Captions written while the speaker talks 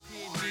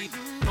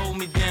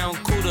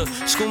sound cooler.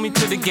 School me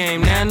to the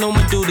game, now I know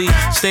my duty.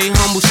 Stay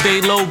humble,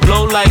 stay low,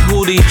 blow like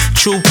Hootie.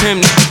 True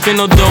pimp, spin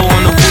no dough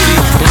on the booty.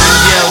 When you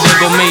yell, there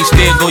go Mace,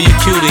 there go your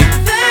cutie.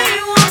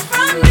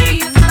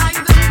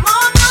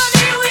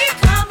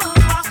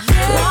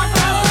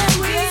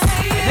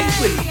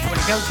 When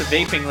it comes to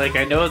vaping, like,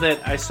 I know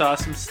that I saw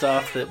some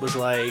stuff that was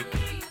like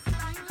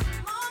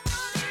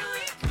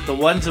the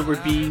ones that were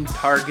being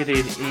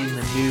targeted in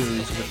the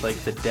news with like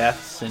the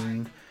deaths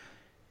and,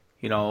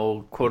 you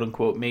know, quote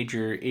unquote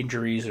major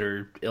injuries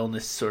or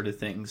illness sort of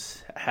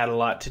things had a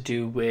lot to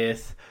do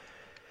with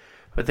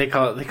what they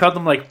called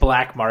them like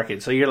black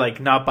market. So you're like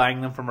not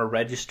buying them from a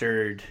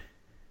registered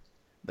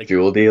like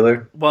jewel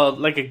dealer. Well,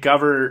 like a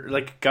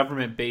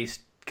government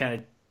based kind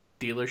of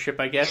dealership,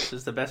 I guess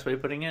is the best way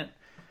of putting it.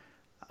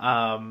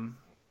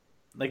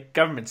 Like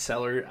government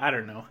seller, I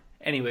don't know.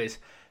 Anyways,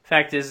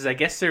 fact is I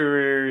guess there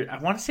were, I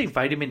want to say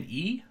vitamin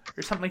E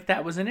or something like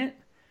that was in it.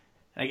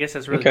 I guess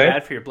that's really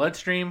bad for your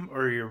bloodstream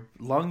or your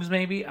lungs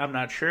maybe, I'm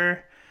not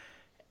sure.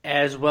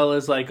 As well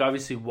as like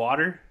obviously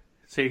water.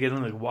 So you're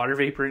getting like water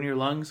vapor in your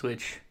lungs,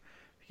 which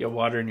if you get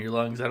water in your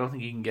lungs, I don't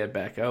think you can get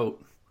back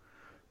out.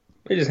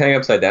 You just hang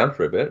upside down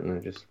for a bit and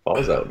it just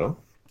falls out, no?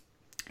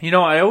 You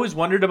know, I always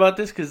wondered about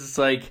this because it's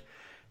like,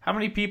 how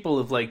many people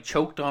have like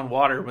choked on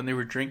water when they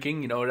were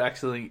drinking? You know, it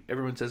actually,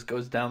 everyone says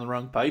goes down the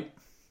wrong pipe.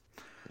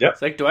 Yeah.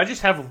 It's like, do I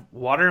just have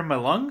water in my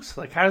lungs?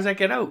 Like, how does that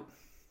get out?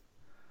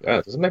 Yeah,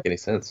 it doesn't make any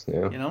sense.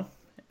 Yeah. You know?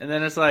 And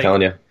then it's like, I'm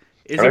telling you.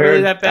 Is it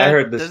really that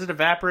bad? Does it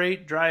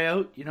evaporate, dry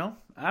out? You know?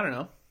 I don't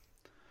know.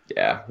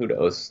 Yeah, who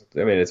knows?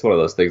 I mean, it's one of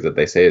those things that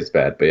they say is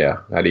bad, but yeah,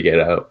 how do you get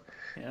it out?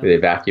 Yeah. They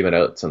vacuum it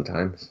out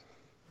sometimes.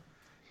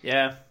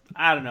 Yeah,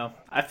 I don't know.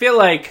 I feel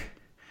like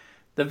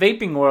the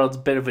vaping world's a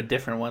bit of a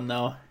different one,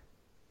 though.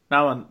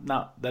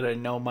 Not that I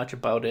know much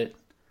about it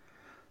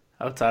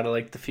outside of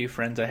like the few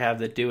friends I have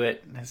that do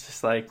it. It's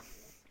just like,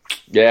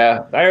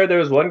 yeah, I heard there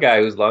was one guy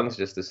whose lungs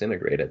just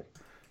disintegrated.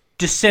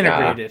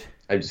 Disintegrated.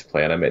 Nah, I'm just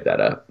playing. I made that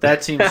up.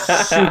 That seems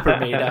super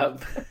made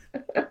up.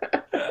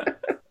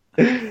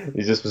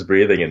 He just was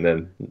breathing, and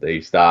then they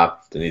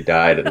stopped, and he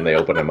died, and then they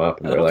opened him up,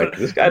 and they're like,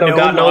 "This guy don't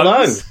got no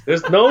lungs.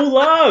 There's no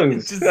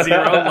lungs. Just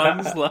 0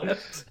 lungs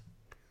left."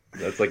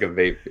 That's like a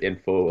vape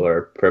info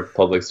or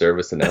public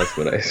service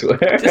announcement, I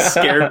swear. Just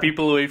scare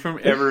people away from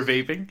ever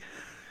vaping.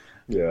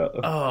 Yeah.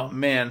 Oh,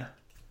 man.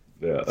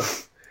 Yeah.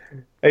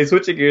 Hey,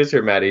 switching gears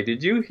here, Maddie.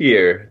 Did you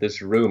hear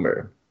this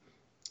rumor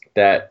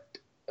that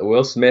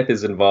Will Smith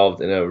is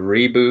involved in a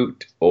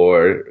reboot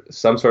or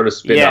some sort of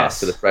spin-off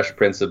to The Fresh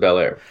Prince of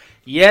Bel-Air?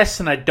 Yes,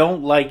 and I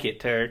don't like it,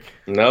 Tarek.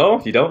 No?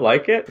 You don't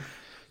like it?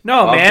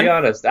 No, man. I'll be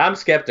honest. I'm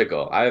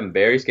skeptical. I am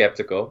very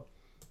skeptical.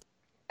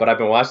 But I've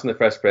been watching The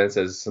Fresh Prince,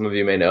 as some of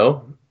you may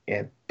know,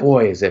 and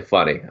boy, is it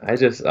funny. I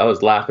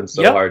was laughing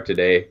so hard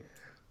today.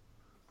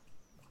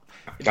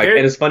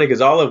 And it's funny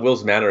because all of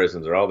Will's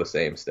mannerisms are all the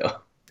same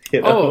still.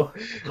 You know? Oh,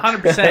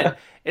 100%.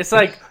 It's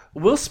like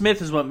Will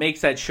Smith is what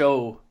makes that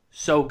show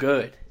so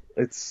good.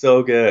 It's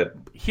so good.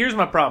 Here's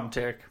my problem,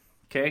 Tarek.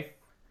 Okay?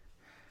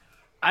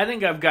 I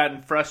think I've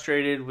gotten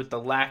frustrated with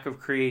the lack of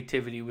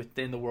creativity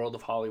within the world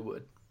of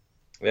Hollywood.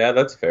 Yeah,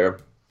 that's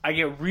fair. I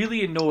get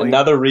really annoyed.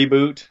 Another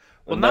reboot.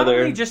 Well, not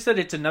only just that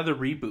it's another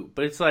reboot,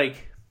 but it's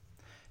like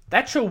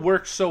that show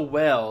works so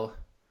well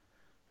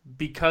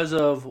because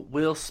of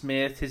Will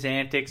Smith, his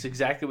antics,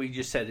 exactly what you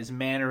just said, his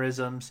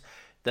mannerisms,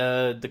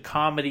 the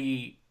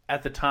comedy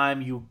at the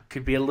time. You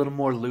could be a little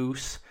more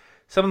loose.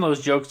 Some of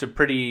those jokes are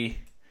pretty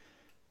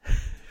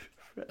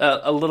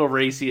a little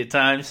racy at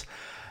times.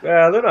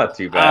 Well, they're not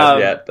too bad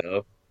yet,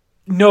 though.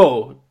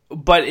 No,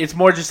 but it's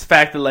more just the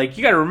fact that, like,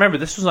 you got to remember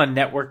this was on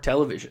network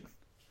television.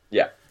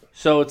 Yeah.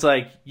 So it's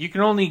like you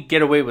can only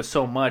get away with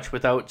so much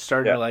without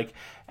starting to like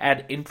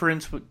add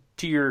inference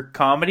to your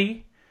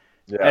comedy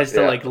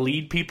to like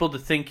lead people to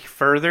think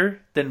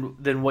further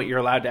than what you're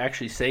allowed to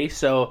actually say.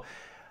 So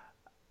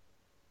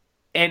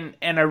and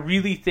I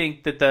really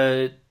think that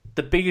the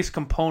biggest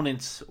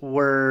components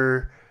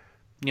were,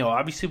 you know,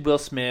 obviously Will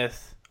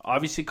Smith,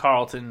 obviously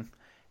Carlton,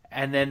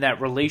 and then that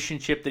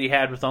relationship that he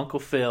had with Uncle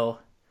Phil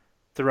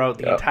throughout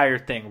the entire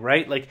thing,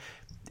 right? Like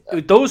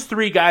those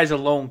three guys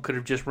alone could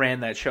have just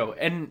ran that show.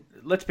 And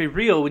let's be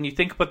real, when you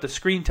think about the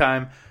screen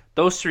time,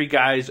 those three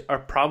guys are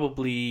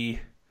probably,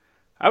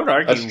 I would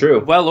argue, that's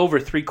true, well over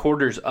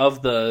 3/4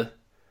 of the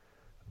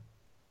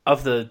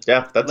that's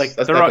like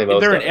that's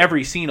they're in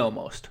every scene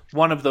almost.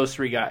 One of those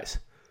three guys.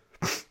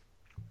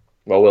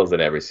 Well, Will's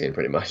in every scene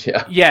pretty much,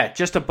 yeah. Yeah,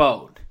 just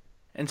about.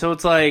 And so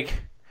it's like,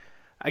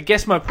 I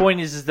guess my point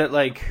is that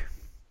like,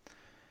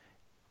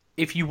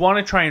 if you want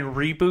to try and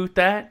reboot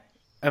that,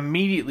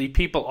 immediately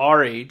people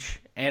our age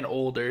and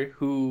older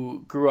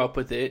who grew up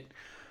with it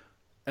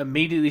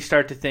immediately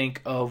start to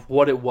think of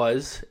what it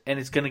was, and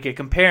it's going to get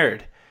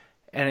compared.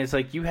 And it's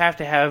like you have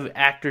to have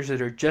actors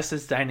that are just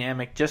as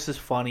dynamic, just as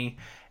funny,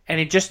 and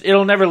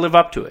it'll never live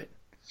up to it.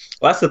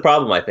 Well, that's the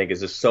problem, I think,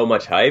 is there's so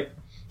much hype.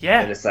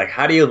 Yeah. And it's like,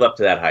 how do you live up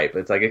to that hype?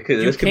 It's like,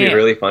 this could be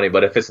really funny,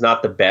 but if it's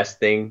not the best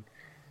thing,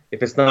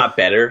 if it's not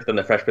better than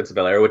The Fresh Prince of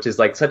Bel-Air, which is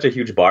like such a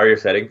huge bar you're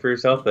setting for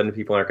yourself, then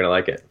people aren't going to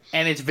like it.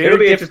 And it's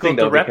very difficult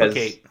to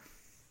replicate.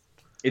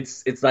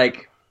 it's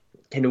like,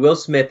 can Will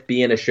Smith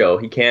be in a show?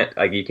 He can't,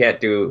 like, you can't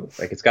do,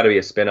 like, it's got to be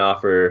a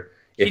spin-off, or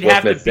if He'd Will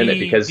have Smith's to in it, be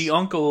because the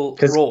uncle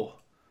 'cause- role.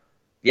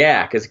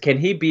 yeah, because can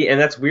he be? And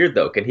that's weird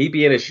though. Can he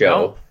be in a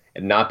show No.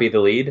 and not be the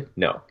lead?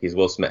 No, he's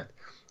Will Smith.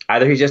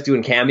 Either he's just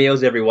doing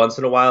cameos every once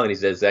in a while and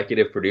he's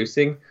executive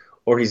producing,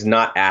 or he's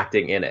not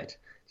acting in it.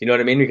 Do you know what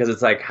I mean? Because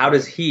it's like, how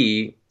does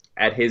he,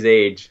 at his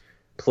age,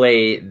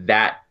 play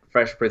that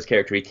Fresh Prince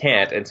character? He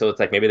can't, and so it's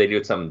like maybe they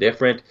do something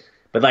different.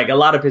 But like a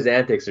lot of his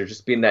antics are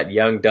just being that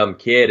young dumb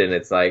kid, and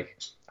it's like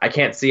I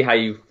can't see how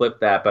you flip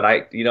that. But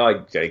I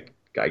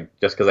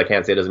just because I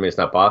can't say it doesn't mean it's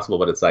not possible.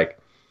 But it's like,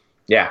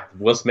 yeah,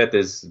 Will Smith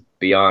is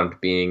beyond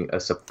being a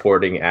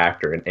supporting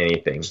actor in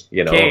anything.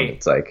 You know, Okay.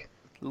 it's like,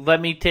 Let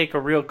me take a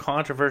real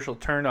controversial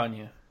turn on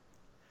you.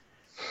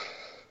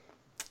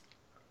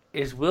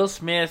 Is Will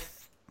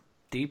Smith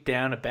deep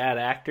down a bad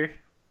actor?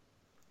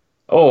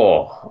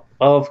 oh,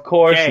 of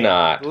course Okay,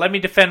 not. Let me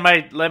defend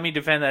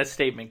that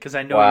statement, because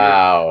I know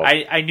Wow.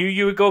 I knew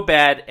you would go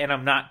bad, and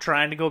I'm not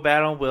trying to go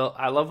bad on Will.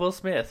 I love Will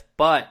Smith,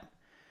 but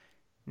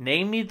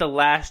name me the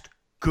last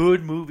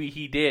good movie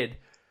he did.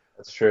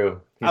 That's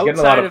true. He's getting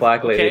a lot Outside of of-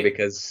 flack lately okay.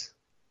 because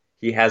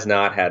he has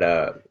not had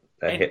a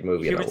And hit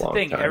movie in a here's the long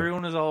thing: time.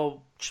 everyone is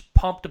all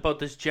pumped about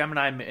this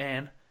Gemini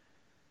Man,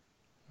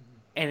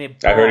 and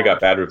it. I heard it bombed. got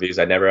bad reviews.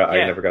 I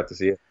never got to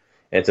see it.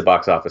 And it's a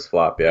box office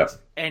flop. Yeah.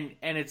 And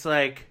it's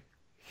like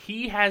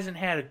he hasn't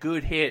had a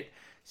good hit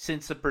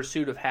since The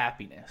Pursuit of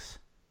Happiness.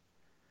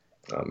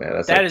 Oh man,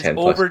 that's That like is 10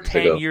 plus over years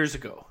 10 ago. years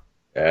ago.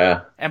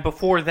 Yeah. And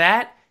before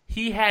that,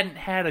 he hadn't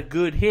had a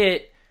good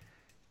hit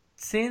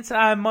since,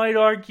 I might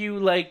argue,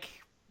 like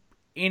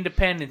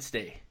Independence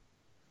Day.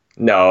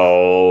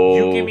 No.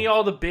 You give me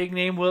all the big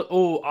name.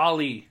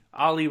 Ali.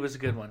 Ali was a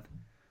good one.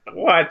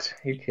 What?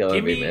 You're killing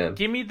Give me, me, man.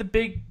 give me the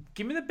big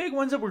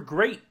ones that were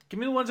great. Give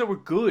me the ones that were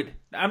good.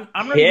 I'm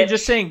not even Hitch.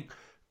 just saying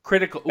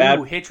critical.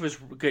 Bad- Hitch was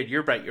good.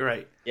 You're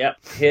right.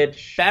 Yep.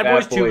 Hitch. Bad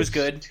Boys 2 was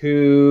good.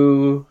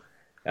 2.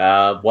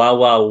 Wild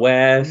Wild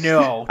West.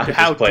 No, I'm just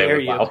how playing dare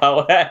with you. Wild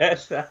Wild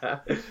West.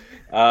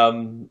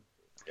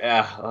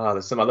 Yeah. Oh,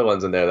 there's some other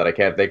ones in there that I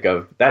can't think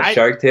of. That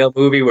Shark Tale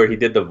movie where he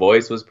did the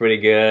voice was pretty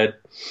good.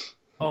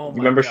 Oh, You my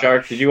remember gosh.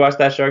 Shark? Did you watch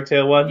that Shark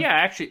Tale one? Yeah, I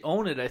actually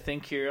own it, I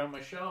think, here on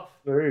my shelf.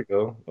 There you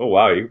go. Oh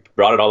wow, you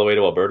brought it all the way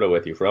to Alberta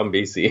with you from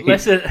BC.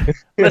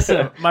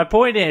 Listen, my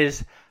point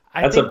is,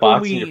 That's a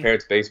box in your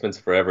parents' basements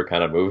forever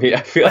kind of movie.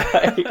 I feel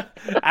like.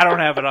 I don't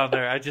have it on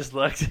there. I just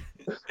looked.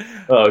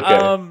 Oh,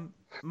 okay.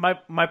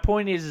 My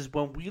point is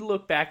when we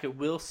look back at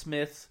Will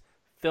Smith's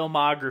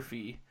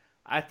filmography,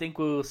 I think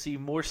we will see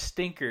more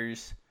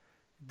stinkers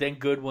than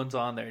good ones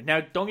on there.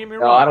 Now, don't get me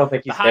wrong. No, I don't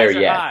think he's the highs there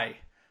are yet. high,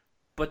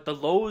 but the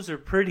lows are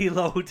pretty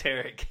low,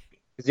 Tarek.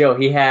 Yo,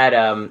 he had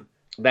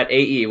that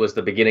AE was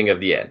the beginning of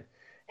the end.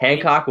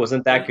 Hancock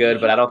wasn't that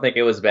good, but I don't think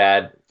it was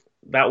bad.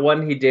 That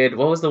one he did.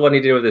 What was the one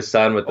he did with his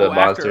son with the Oh,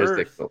 After monsters?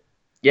 Earth.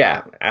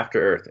 Yeah,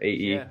 After Earth. AE.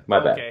 Yeah, My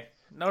bad. okay.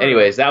 No,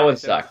 Anyways, that I one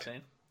understand what sucked. you're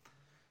saying.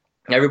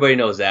 Everybody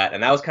knows that,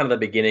 and that was kind of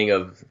the beginning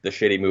of the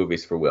shitty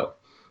movies for Will.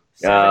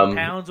 7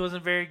 Pounds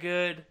wasn't very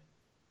good.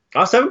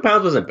 Oh, 7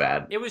 Pounds wasn't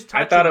bad. It was I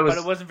touching, thought it was,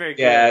 but it wasn't very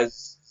good. Yeah,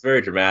 it's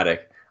very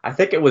dramatic. I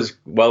think it was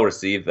well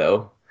received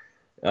though.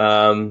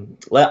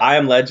 I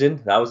Am Legend,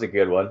 that was a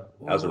good one.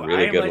 That was a Ooh,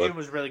 really I Am good Legend one.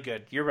 was really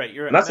good. You're right.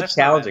 And that's a not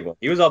challenging bad. one.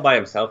 He was all by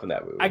himself in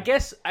that movie. I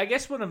guess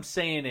what I'm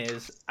saying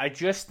is I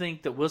just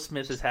think that Will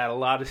Smith has had a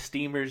lot of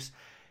steamers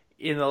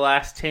in the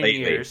last 10 Lately.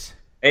 years.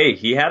 Hey,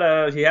 he had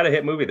a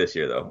hit movie this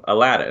year though,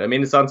 Aladdin. I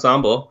mean, it's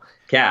ensemble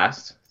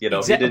cast. You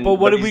know, he didn't. But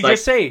what did he's we like-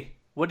 just say?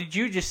 What did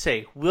you just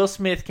say? Will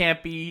Smith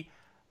can't be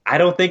I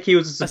don't think he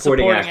was a a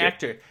supporting, supporting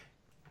actor. actor.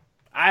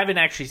 I haven't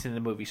actually seen the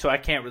movie, so I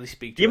can't really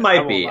speak to You it. I might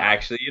won't be lie.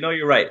 actually. You know,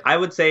 you're right. I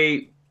would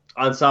say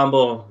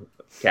ensemble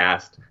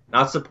cast,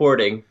 not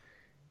supporting,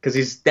 because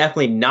he's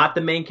definitely not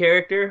the main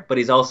character, but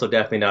he's also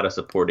definitely not a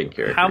supporting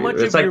character. How much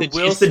it's of like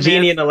your Will it's the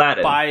genie Smith in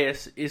Aladdin.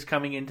 bias is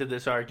coming into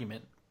this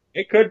argument?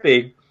 It could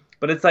be,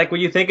 but it's like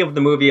when you think of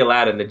the movie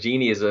Aladdin, the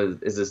genie is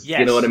this. Yes,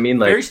 You know what I mean?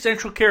 Like, very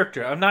central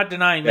character. I'm not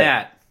denying Yeah.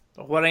 that.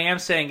 What I am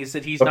saying is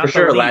that he's But not for the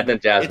sure, lead. Aladdin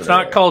and Jasmine It's are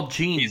not there. called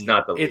Genie. He's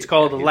not the lead. It's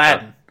called Yeah, he's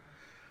Aladdin.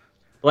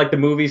 like the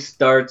movie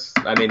starts.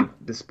 I mean,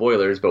 the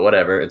spoilers, but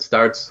whatever. It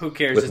starts. Who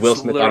cares? With It's Will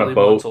Smith on literally a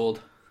boat months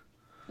old.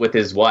 with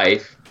his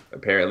wife,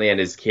 apparently, and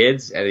his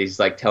kids, and he's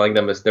like telling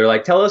them. They're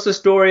like, "Tell us a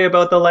story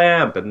about the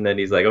lamp," and then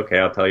he's like, "Okay,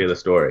 I'll tell you the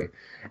story."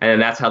 And then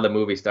that's how the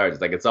movie starts.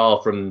 Like it's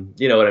all from,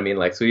 you know what I mean?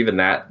 Like, so even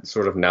that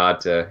sort of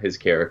nod to his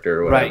character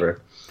or whatever. Right.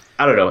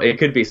 I don't know. It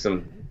could be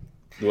some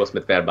Will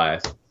Smith fan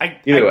bias.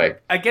 Either way.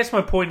 I guess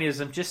my point is,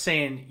 I'm just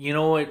saying, you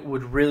know what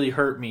would really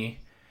hurt me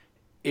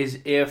is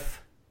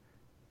if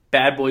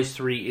Bad Boys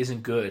 3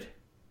 isn't good.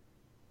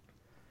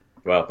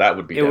 Well, that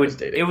would be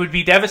devastating. It would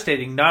be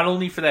devastating, not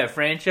only for that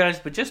franchise,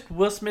 but just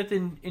Will Smith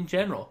in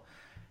general.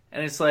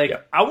 And it's like, Yeah.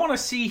 I want to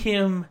see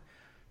him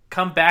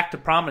come back to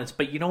prominence.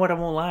 But you know what? I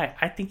won't lie.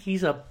 I think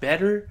he's a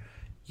better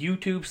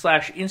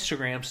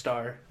YouTube/Instagram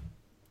star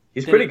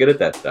He's pretty good at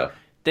that stuff.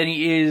 than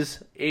he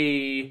is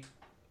a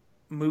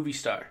movie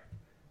star.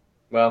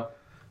 Well,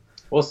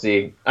 we'll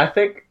see. I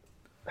think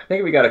I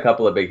think we got a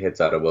couple of big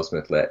hits out of Will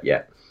Smith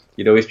yet.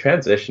 You know, he's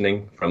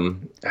transitioning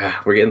from.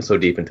 We're getting so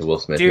deep into Will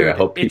Smith Dude, here. I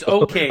hope it's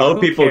people, okay. I hope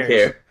Who people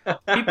cares? care.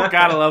 People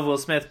gotta love Will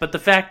Smith, but the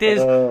fact is,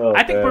 Oh,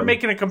 I think we're man.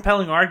 making a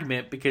compelling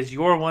argument because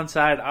you're one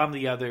side, I'm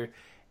the other.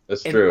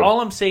 That's And true.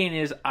 all I'm saying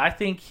is, I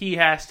think he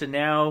has to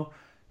now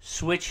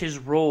switch his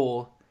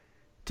role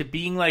to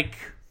being like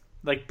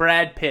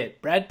Brad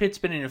Pitt. Brad Pitt's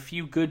been in a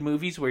few good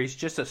movies where he's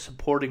just a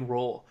supporting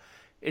role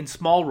in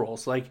small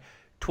roles, like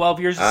 12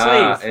 Years a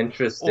Slave,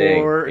 interesting.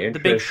 or The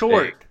Big Interesting.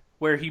 Short,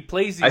 where he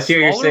plays I these see what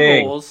you're smaller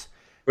saying. roles.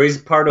 Where he's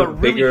part But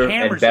of really bigger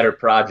hammers and better it.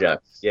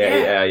 projects.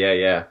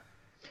 Yeah.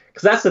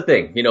 Because that's the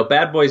thing. You know,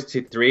 Bad Boys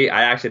 2, 3,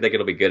 I actually think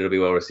it'll be good. It'll be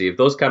well received.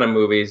 Those kind of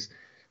movies,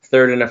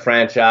 third in a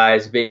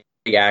franchise, big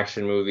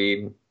action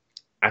movie,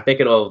 I think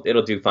it'll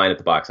do fine at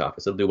the box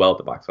office. It'll do well at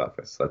the box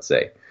office, let's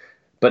say.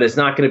 But it's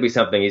not going to be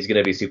something he's going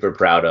to be super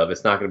proud of.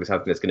 It's not going to be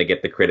something that's going to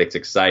get the critics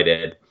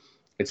excited.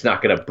 It's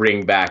not going to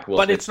bring back Will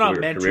But Smith's it's not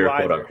meant to career,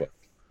 either. quote unquote.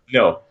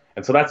 No.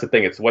 And so that's the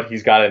thing. It's what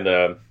he's got in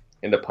the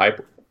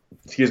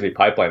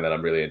pipeline that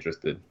I'm really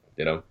interested,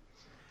 you know.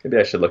 Maybe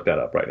I should look that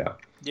up right now.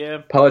 Yeah.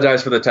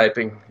 Apologize for the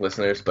typing,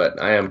 listeners,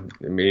 but I am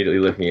immediately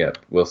looking at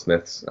Will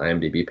Smith's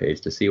IMDb page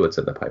to see what's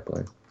in the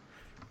pipeline.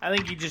 I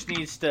think he just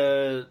needs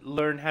to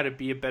learn how to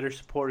be a better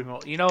supporting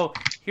role. You know,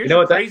 here's You know a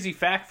what that- crazy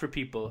fact for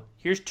people.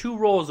 Here's 2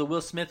 roles that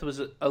Will Smith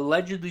was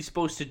allegedly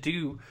supposed to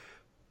do,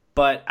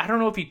 but I don't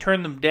know if he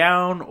turned them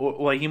down, or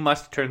well, he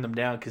must have turned them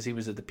down because he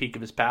was at the peak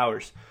of his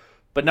powers.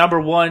 But number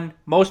 1,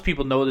 most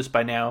people know this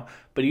by now,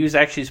 but he was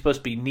actually supposed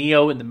to be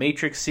Neo in the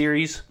Matrix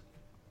series,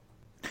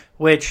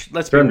 which,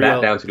 let's Turn be real.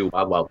 that down to do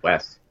Wild Wild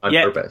West on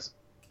Yeah. purpose.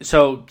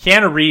 So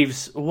Keanu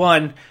Reeves,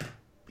 one,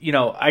 you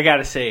know, I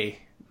gotta say,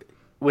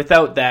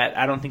 without that,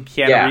 I don't think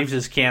Keanu Reeves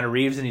is Keanu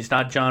Reeves, and he's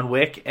not John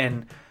Wick.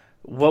 And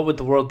what would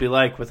the world be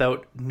like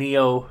without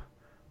Neo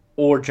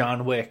or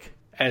John Wick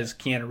as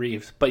Keanu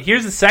Reeves? But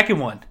here's the second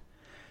one.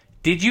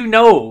 Did you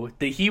know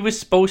that he was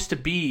supposed to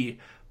be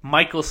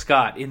Michael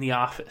Scott in The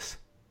Office?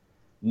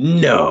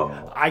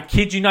 No. I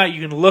kid you not.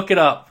 You can look it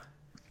up.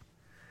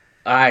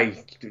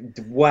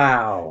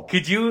 Wow.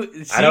 Could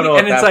you see? I don't know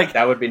and if it's like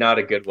that would be not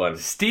a good one.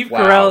 Steve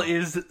Wow. Carell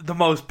is the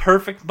most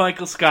perfect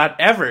Michael Scott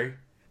ever.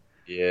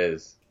 He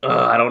is.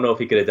 I don't know if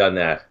he could have done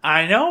that.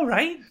 I know,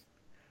 right?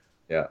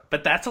 Yeah.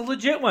 But that's a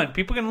legit one.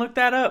 People can look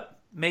that up.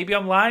 Maybe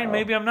I'm lying,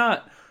 maybe I'm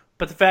not.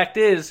 But the fact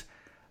is,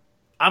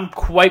 I'm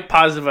quite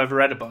positive I've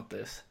read about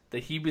this. That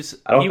he was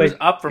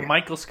up for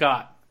Michael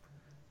Scott.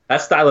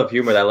 That style of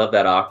humor, I love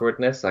that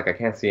awkwardness. Like I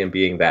can't see him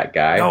being that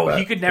guy. No, but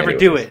he could never anyways.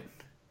 do it.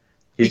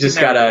 He's He could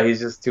just never do it. he's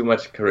just too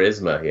much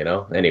charisma, you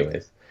know?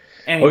 Anyways.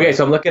 Anyway, Okay,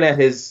 so I'm looking at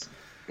his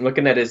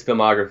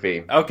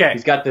filmography. Okay.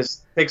 He's got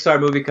this Pixar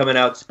movie coming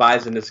out,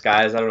 Spies in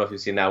Disguise. I don't know if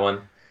you've seen that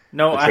one.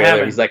 no, The I trailer,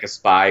 haven't. he's like a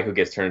spy who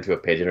gets turned into a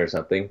pigeon or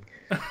something.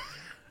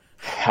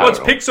 Well, it's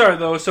Pixar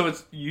though, so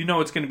it's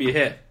it's going to be a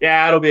hit.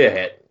 Yeah, it'll be a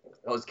hit.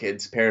 Those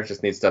parents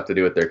just need stuff to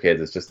do with their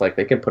kids. It's just like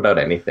they can put out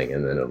anything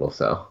and then it'll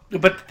sell.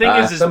 But the thing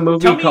is some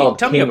movie tell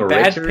called me a King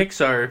bad Richard.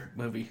 Pixar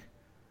movie.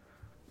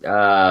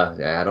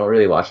 Yeah, I don't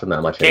really watch them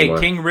that much Okay, anymore.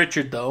 King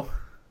Richard though.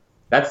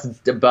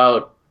 That's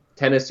about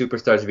tennis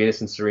superstars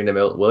Venus and Serena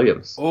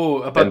Williams.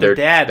 Oh, about And their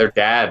dad. Their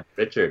dad,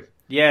 Richard.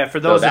 Yeah, for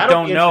So those that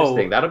that'll don't be know.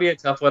 interesting. That'll be a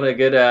tough one. A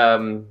good, I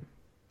don't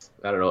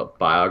know,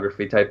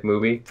 biography type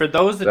movie. For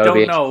those that That'll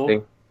be don't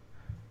know,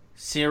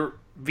 interesting.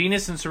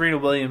 Venus and Serena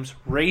Williams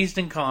raised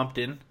in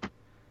Compton,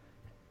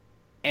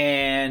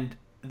 and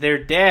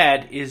their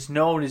dad is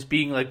known as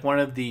being like one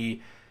of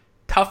the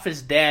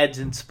toughest dads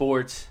in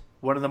sports,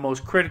 one of the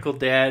most critical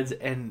dads,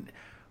 and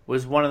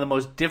was one of the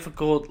most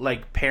difficult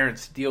like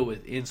parents to deal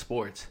with in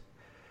sports.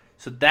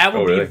 So that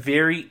will really? be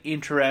very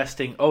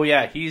interesting. Oh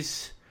yeah,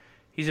 he's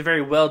a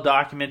very well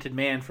documented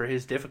man for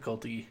his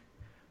difficulty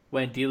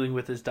when dealing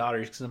with his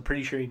daughters, because I'm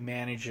pretty sure he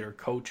managed or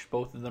coached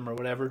both of them or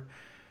whatever.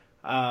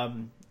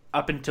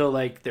 Up until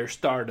like their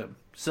stardom.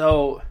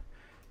 So,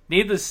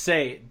 needless to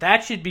say,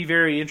 that should be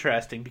very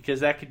interesting because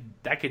that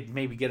could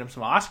maybe get him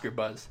some Oscar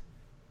buzz.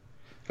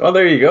 Oh,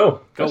 there you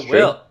go. Go That's true.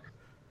 Will.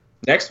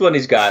 Next one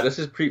he's got.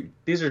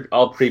 These are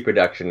all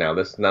pre-production now.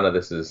 None of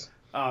this is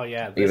Oh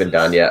yeah,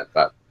 done yet.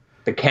 But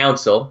The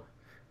Council.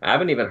 I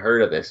haven't even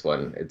heard of this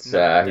one. It's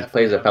No, he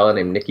plays a definitely fella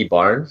named Nicky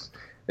Barnes.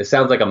 It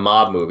sounds like a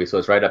mob movie, so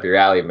it's right up your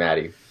alley,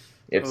 Maddie.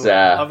 It's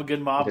love a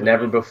good mob. the movie.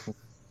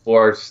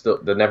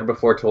 never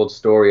before told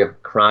story of a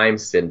crime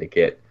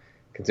syndicate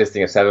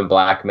consisting of 7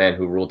 black men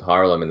who ruled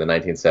Harlem in the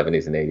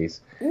 1970s and 80s.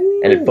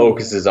 And it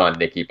focuses on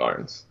Nicky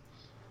Barnes,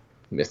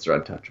 Mr.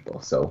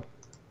 Untouchable. So,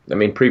 I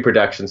mean,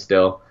 pre-production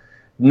still.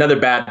 Another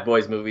Bad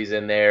Boys movie's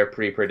in there,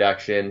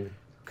 pre-production.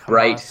 Come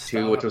Bright on, 2,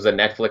 stop. which was a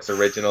Netflix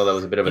original that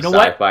was a bit of a You know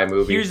what? sci-fi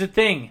movie. Here's the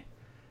thing.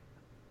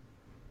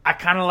 I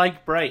kind of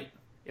liked Bright.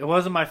 It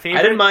wasn't my favorite.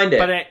 I didn't mind it.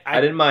 But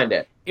I didn't mind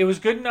it. It was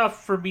good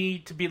enough for me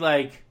to be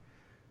like,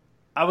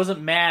 I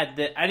wasn't mad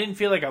that I didn't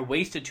feel like I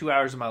wasted 2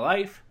 hours of my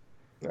life.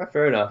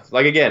 Fair enough.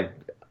 Like, again,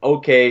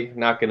 okay,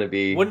 not going to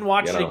be... Wouldn't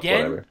watch you it know,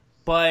 again, whatever.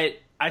 but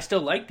I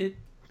still liked it.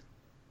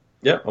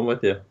 Yeah, I'm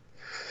with you.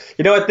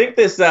 You know, I think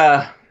this,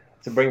 to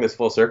bring this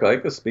full circle, I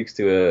think this speaks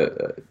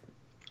to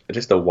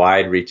just a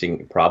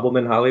wide-reaching problem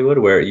in Hollywood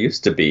where it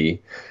used to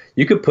be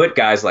you could put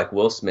guys like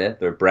Will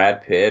Smith or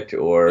Brad Pitt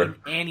or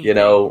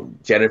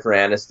Jennifer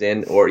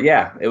Aniston or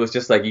it was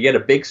just like you get a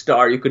big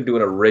star, you could do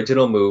an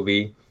original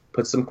movie,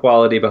 put some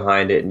quality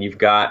behind it, and you've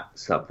got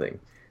something.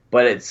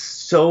 But it's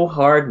so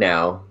hard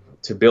now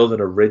to build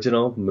an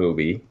original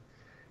movie,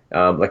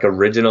 like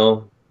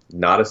original,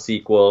 not a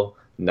sequel,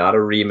 not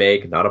a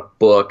remake, not a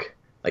book,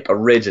 like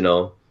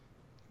original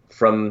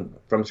from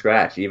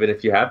scratch, even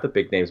if you have the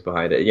big names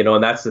behind it,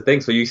 and that's the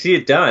thing. So you see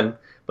it done,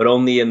 but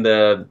only in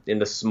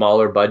the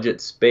smaller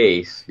budget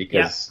space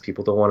because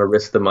people don't want to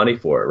risk the money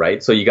for it,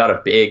 right? So you got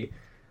a big,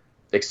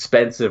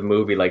 expensive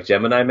movie like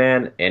Gemini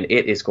Man, and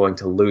it is going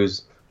to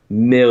lose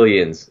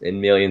millions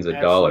and millions of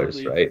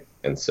dollars, right?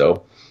 And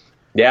so,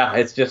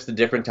 it's just a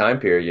different time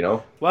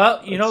period,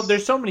 Well,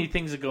 there's so many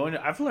things that go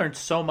into. I've learned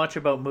so much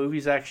about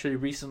movies actually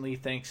recently,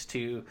 thanks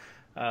to,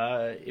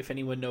 if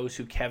anyone knows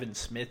who Kevin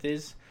Smith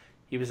is,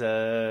 he's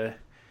a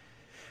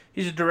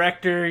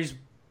director. He's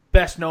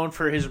best known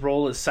for his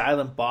role as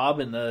Silent Bob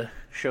in the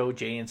show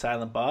Jay and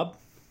Silent Bob.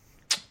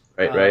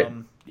 Right.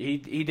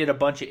 He did a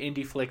bunch of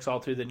indie flicks all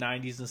through the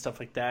 90s and stuff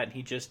like that, and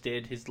he just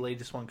did his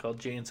latest one called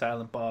Jay and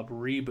Silent Bob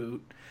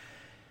Reboot.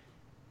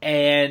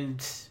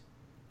 And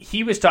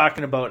he was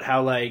talking about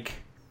how, I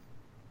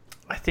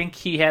think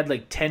he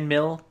had 10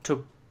 mil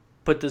to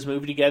put this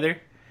movie together.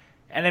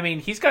 And I mean,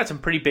 he's got some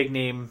pretty big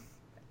name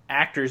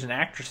actors and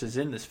actresses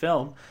in this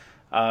film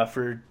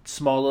for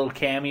small little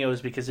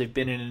cameos because they've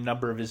been in a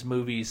number of his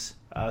movies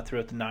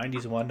throughout the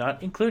 90s and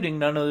whatnot, including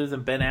none other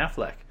than Ben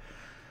Affleck.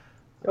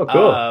 Oh,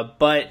 cool.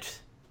 But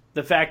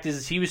the fact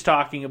is he was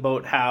talking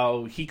about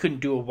how he couldn't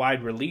do a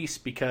wide release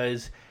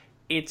because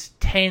it's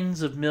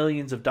tens of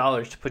millions of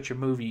dollars to put your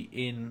movie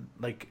in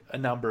a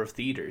number of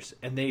theaters.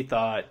 And they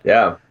thought,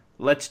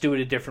 let's do it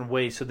a different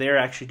way. So they're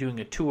actually doing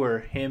a tour,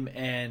 him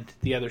and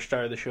the other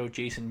star of the show,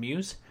 Jason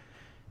Mewes.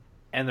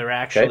 And they're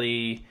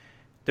actually,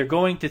 they're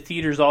going to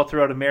theaters all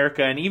throughout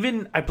America. And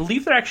even, I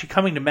believe they're actually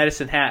coming to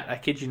Medicine Hat. I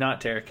kid you not,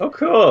 Tarek. Oh,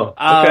 cool.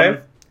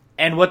 Okay.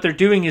 And what they're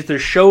doing is they're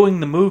showing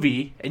the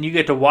movie and you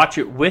get to watch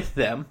it with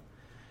them.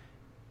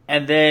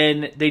 And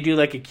then they do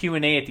a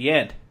Q&A at the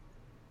end.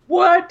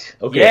 What?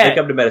 Okay, they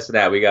come to Medicine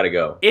Hat. We got to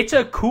go. It's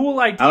a cool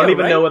idea. I don't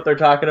even know what they're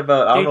talking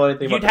about. I don't know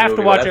anything about the movie. You'd have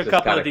to watch a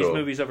couple of these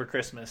movies over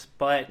Christmas,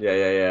 but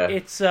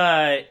it's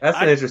that's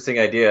an interesting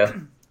idea.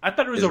 I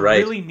thought it was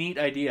really neat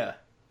idea.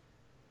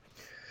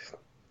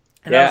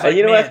 And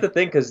that's the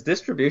thing, because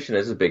distribution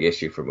is a big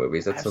issue for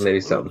movies. That's maybe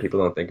something people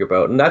don't think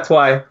about, and that's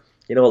why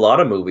a lot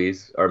of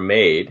movies are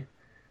made.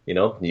 You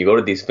go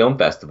to these film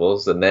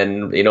festivals, and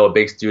then a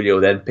big studio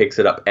then picks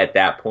it up at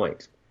that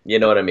point. You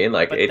know what I mean?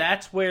 But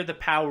that's where the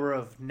power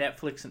of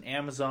Netflix and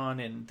Amazon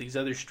and these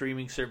other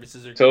streaming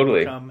services are going to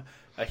become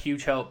a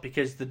huge help,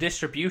 because the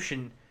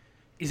distribution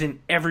is in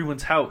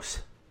everyone's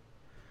house.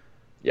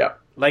 Yeah.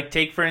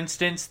 Take, for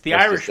instance, The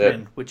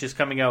Irishman, which is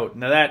coming out.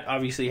 Now, that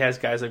obviously has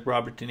guys like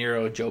Robert De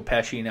Niro, Joe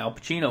Pesci, and Al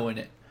Pacino in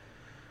it.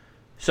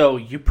 So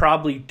you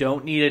probably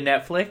don't need a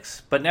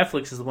Netflix, but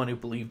Netflix is the one who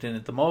believed in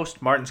it the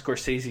most. Martin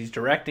Scorsese's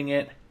directing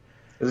it.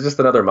 Is it just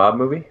another mob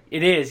movie?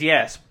 It is,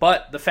 yes.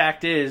 But the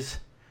fact is,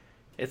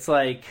 it's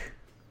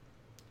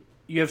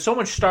you have so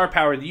much star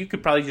power that you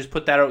could probably just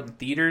put that out in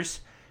theaters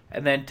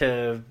and then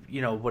to,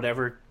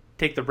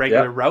 take the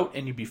regular route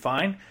and you'd be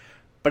fine.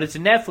 But it's a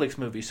Netflix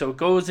movie, so it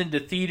goes into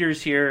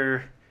theaters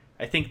here,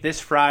 I think, this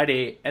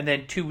Friday, and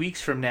then 2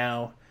 weeks from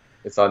now,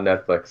 it's on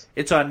Netflix.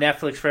 It's on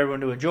Netflix for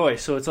everyone to enjoy.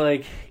 So it's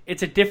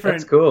it's a different.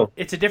 That's cool.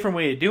 It's a different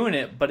way of doing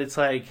it, but it's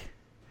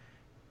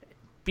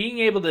being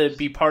able to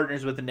be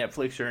partners with a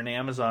Netflix or an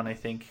Amazon, I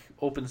think,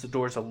 opens the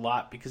doors a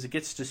lot, because it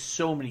gets to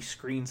so many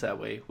screens that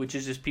way, which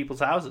is just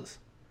people's houses.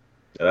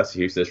 Yeah, that's a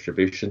huge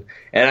distribution,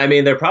 and I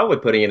mean, they're probably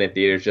putting it in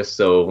theaters just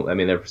so. I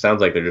mean, it sounds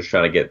like they're just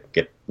trying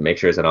to make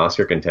sure it's an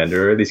Oscar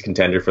contender, or at least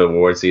contender for the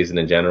award season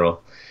in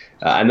general.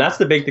 And that's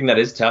the big thing that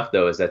is tough,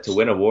 though, is that to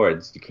win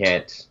awards, you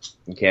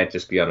can't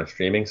just be on a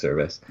streaming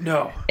service.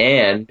 No,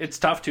 and it's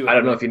tough to. I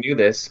don't know if you knew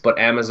this, but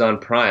Amazon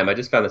Prime, I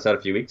just found this out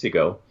a few weeks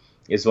ago,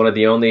 is one of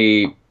the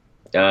only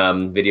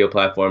video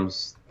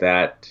platforms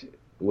that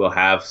will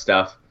have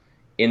stuff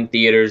in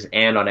theaters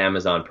and on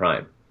Amazon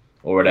Prime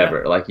or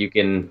whatever.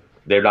 Yeah.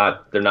 They're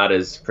not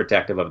as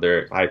protective of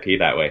their IP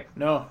that way.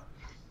 No,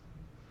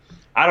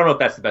 I don't know if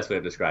that's the best way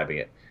of describing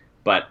it,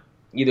 but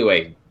either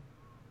way.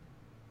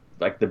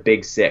 The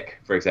Big Sick,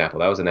 for example.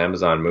 That was an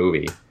Amazon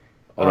movie. I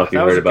don't know if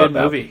you've heard about that.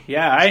 That was a good movie.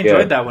 Yeah, I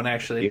enjoyed that one,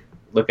 actually.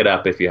 Look it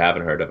up if you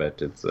haven't heard of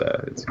it. It's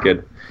a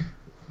good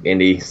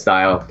indie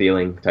style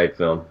feeling type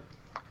film.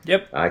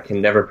 Yep. I can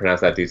never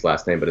pronounce that dude's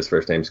last name, but his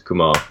first name's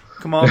Kumail.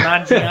 Kumail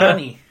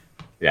Nanjiani.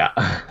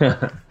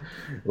 Yeah.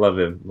 Love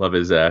him. Love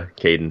his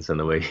cadence and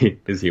the way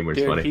his humor's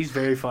funny. He's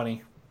very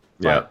funny.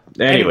 Yeah.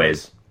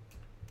 Anyways.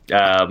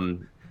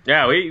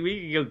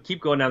 We keep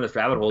going down this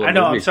rabbit hole. I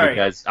know, I'm sorry.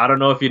 Because I don't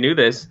know if you knew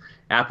this.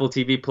 Apple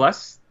TV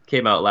Plus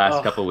came out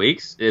last couple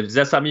weeks. Is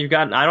that something you've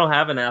gotten? I don't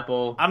have an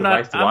Apple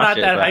device to watch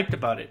it. I'm not that hyped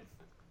about it.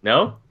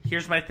 No?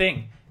 Here's my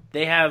thing.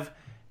 They have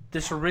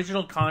this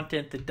original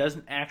content that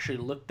doesn't actually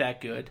look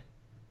that good.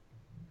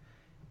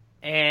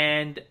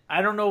 and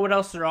I don't know what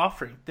else they're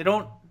offering. They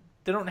don't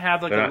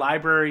have like a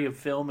library of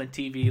film and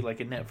TV like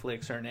a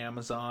Netflix or an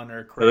Amazon or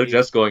a Crave. They're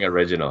just going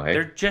original, hey?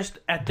 They're just,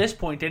 at this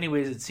point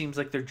anyways, it seems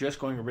like they're just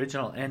going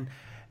original, and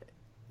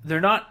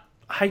they're not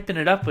hyping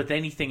it up with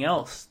anything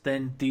else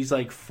than these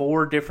like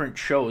 4 different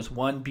shows.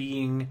 One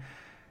being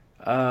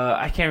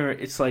I can't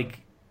remember,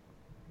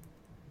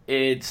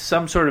 it's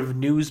some sort of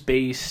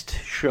news-based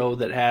show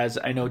that has,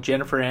 I know,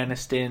 Jennifer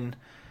Aniston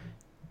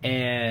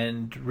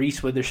and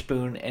Reese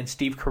Witherspoon and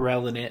Steve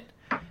Carell in it.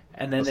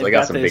 And then so they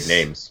got some big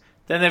names.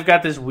 Then they've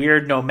got this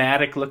weird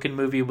nomadic-looking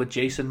movie with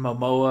Jason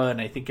Momoa, and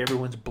I think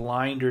Everyone's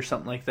Blind or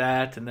something like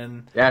that. And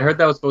then I heard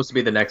that was supposed to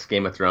be the next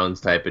Game of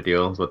Thrones type of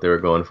deal, is what they were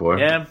going for.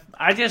 Yeah,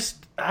 I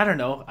don't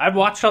know. I've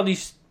watched all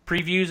these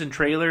previews and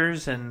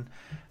trailers, and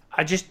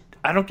I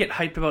don't get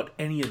hyped about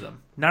any of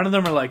them. None of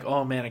them are like,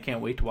 oh man, I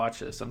can't wait to watch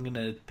this. I'm going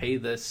to pay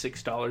the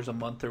 $6 a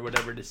month or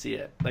whatever to see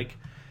it. Like,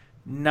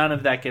 none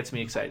of that gets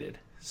me excited.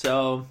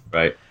 So,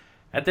 right.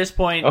 At this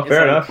point,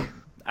 fair enough.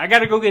 I got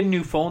to go get a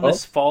new phone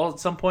this fall at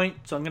some point,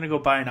 so I'm going to go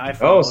buy an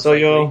iPhone. Oh, so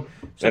you'll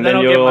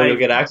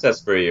get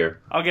access for a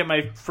year. I'll get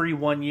my free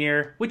 1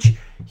 year, which,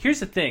 here's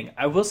the thing.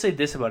 I will say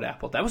this about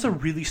Apple. That was a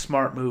really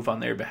smart move on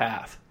their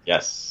behalf.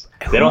 Yes.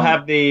 They don't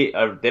have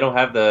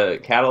the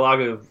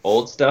catalog of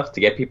old stuff to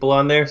get people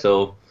on there,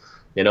 so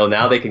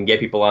now they can get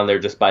people on there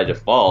just by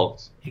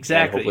default.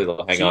 Exactly. And hopefully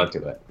they'll hang on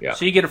to it. Yeah.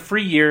 So you get a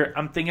free year.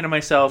 I'm thinking to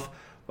myself,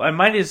 well,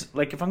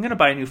 if I'm going to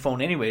buy a new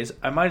phone anyways,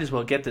 I might as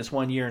well get this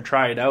 1 year and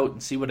try it out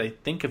and see what I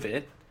think of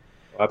it.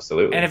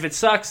 Absolutely. And if it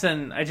sucks,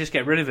 then I just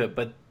get rid of it.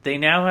 But they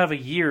now have a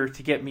year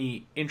to get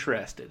me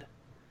interested.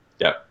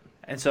 Yeah.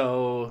 And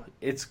so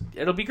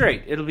it'll be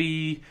great.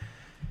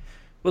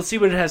 We'll see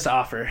what it has to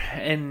offer.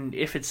 And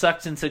if it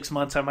sucks in 6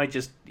 months, I might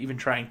just even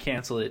try and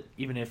cancel it,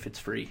 even if it's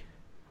free.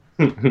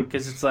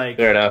 Because it's like,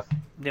 fair enough.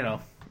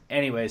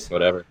 Anyways.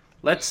 Whatever.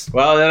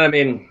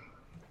 Then,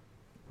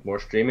 more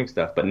streaming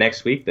stuff. But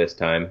next week this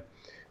time,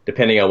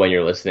 depending on when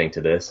you're listening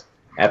to this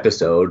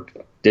episode,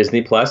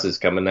 Disney Plus is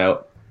coming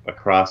out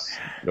across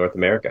North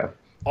America.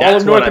 All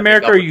of North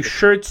America? Are you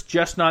sure it's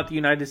just not the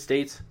United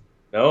States?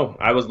 No,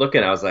 I was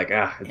looking. I was like,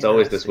 it's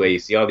always this way. You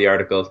see all the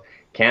articles.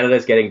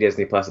 Canada's getting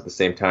Disney Plus at the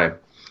same time.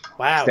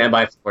 Wow. Stand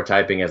by for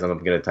typing as I'm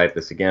going to type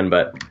this again,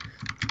 but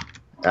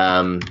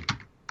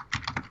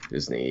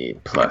Disney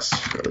Plus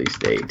release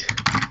date.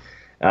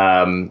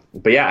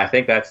 But yeah, I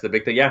think that's the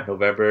big thing. Yeah,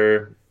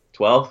 November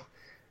 12th.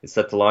 It's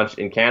set to launch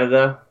in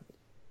Canada,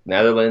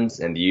 Netherlands,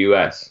 and the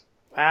U.S.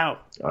 Wow.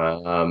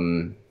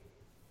 And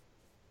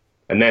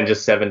then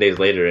just 7 days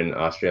later in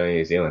Australia and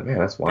New Zealand. Man,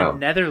 that's wild. The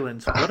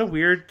Netherlands. What a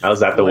weird... I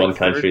was at the one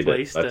country that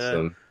lets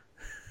them...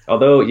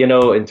 Although,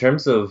 in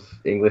terms of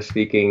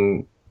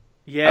English-speaking...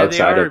 Yeah,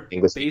 outside they are of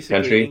English basically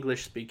country,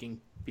 English-speaking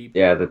people.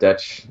 Yeah, the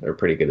Dutch are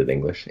pretty good at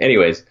English.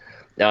 Anyways,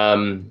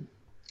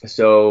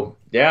 so,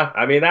 yeah,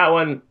 I mean, that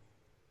one,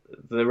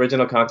 the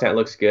original content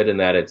looks good in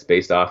that it's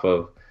based off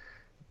of,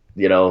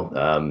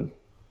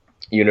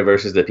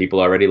 universes that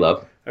people already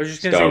love. I was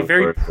just going to say,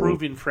 very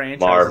proven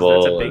franchises.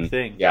 Marvel, that's a big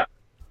thing. Yeah.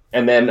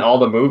 And then all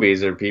the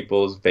movies are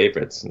people's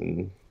favorites.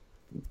 And,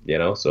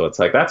 so it's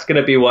like, that's going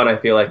to be one I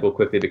feel like will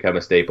quickly become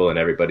a staple in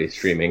everybody's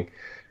streaming.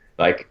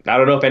 Like, I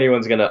don't know if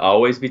anyone's going to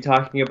always be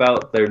talking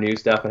about their new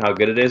stuff and how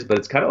good it is, but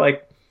it's kind of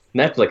like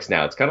Netflix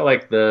now. It's kind of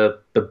like the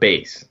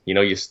base.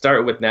 You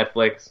start with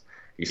Netflix,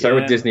 you start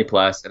with Disney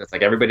Plus, and it's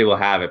like everybody will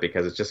have it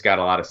because it's just got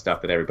a lot of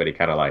stuff that everybody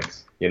kind of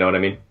likes. You know what I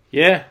mean?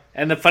 Yeah,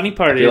 and the funny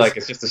part I feel like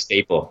it's just a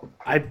staple.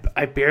 I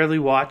barely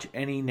watch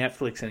any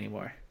Netflix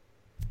anymore.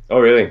 Oh,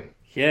 really?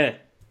 Yeah,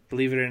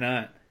 believe it or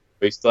not.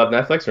 Do you still have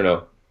Netflix or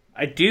no?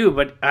 I do,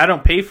 but I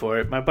don't pay for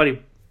it. My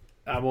buddy,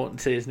 I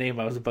won't say his name.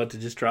 I was about to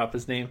just drop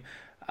his name.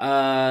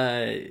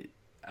 I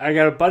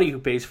got a buddy who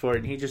pays for it,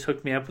 and he just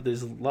hooked me up with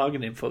his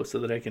login info so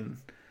that I can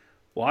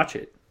watch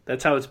it.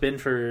 That's how it's been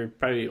for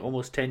probably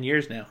almost 10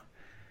 years now.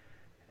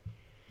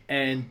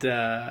 And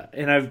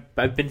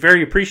I've been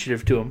very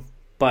appreciative to him.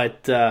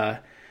 But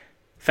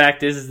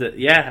fact is that,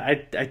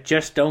 I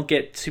just don't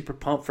get super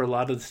pumped for a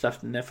lot of the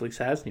stuff that Netflix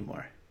has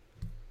anymore.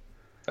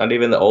 Not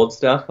even the old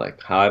stuff,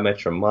 like How I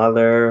Met Your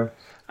Mother.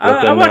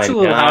 I watch a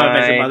little How I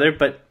Met Your Mother,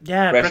 but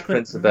Fresh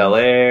Prince of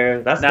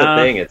Bel-Air. That's the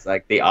thing. It's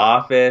like The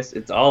Office.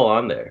 It's all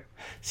on there.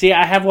 See,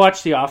 I have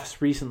watched The Office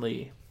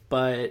recently,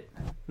 but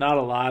not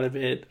a lot of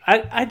it.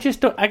 I just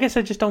don't. I guess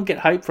I just don't get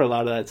hyped for a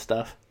lot of that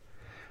stuff.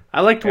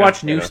 I like to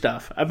watch new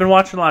stuff. I've been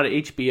watching a lot of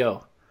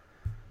HBO.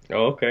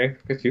 Oh, okay.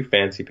 Look at you,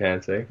 fancy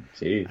pants, eh?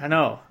 Jeez. I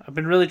know. I've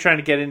been really trying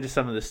to get into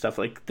some of this stuff,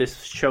 like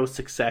this show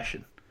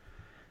Succession,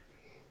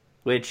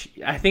 which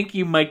I think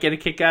you might get a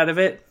kick out of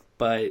it.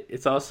 But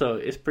it's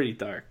pretty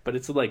dark. But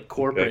it's like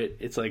corporate.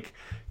 Okay. It's like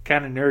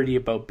kind of nerdy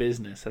about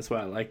business. That's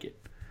why I like it.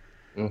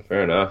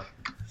 Fair enough.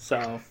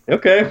 So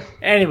okay.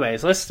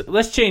 Anyways,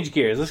 let's change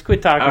gears. Let's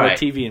quit talking about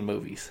TV and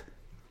movies.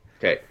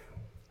 Okay.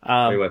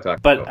 What do you want to talk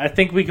about? But I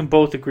think we can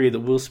both agree that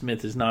Will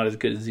Smith is not as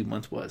good as he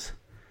once was.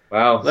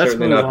 Well,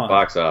 certainly not the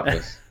box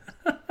office.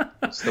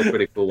 Still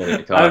pretty cool when he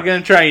talks. I was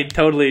gonna try and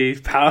totally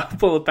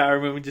pull a power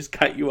move and just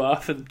cut you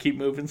off and keep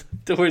moving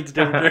towards a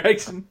different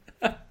direction.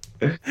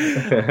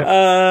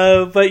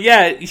 But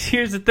yeah,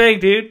 here's the thing,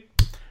 dude.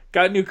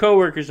 Got new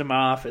coworkers in my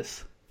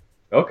office.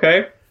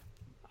 Okay.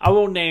 I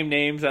won't name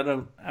names. I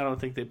don't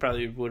think they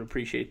probably would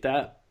appreciate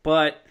that.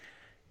 But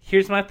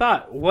here's my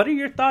thought. What are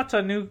your thoughts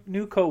on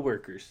new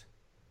coworkers?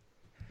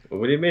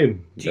 What do you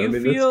mean? Do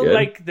you feel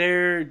like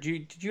did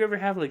you ever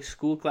have like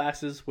school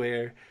classes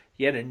where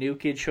you had a new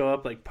kid show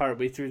up like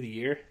partway through the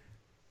year?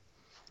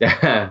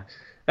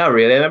 Not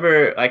really. I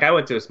remember, like, I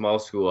went to a small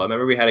school. I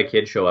remember we had a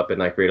kid show up in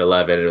like grade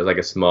 11. It was like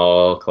a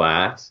small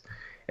class,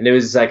 and it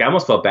was like I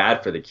almost felt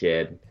bad for the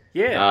kid.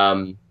 Yeah.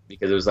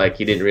 Because it was like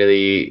he didn't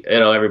really,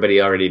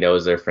 everybody already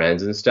knows their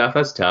friends and stuff.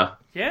 That's tough.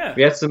 Yeah.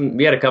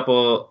 We had a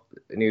couple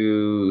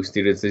new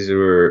students. These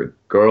were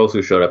girls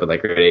who showed up in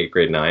like grade 8,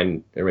 grade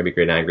 9, or maybe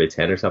grade 9, grade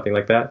 10 or something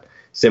like that.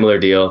 Similar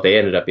deal. They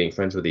ended up being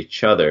friends with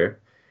each other,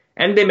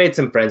 and they made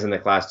some friends in the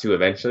class too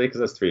eventually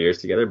because that's 3 years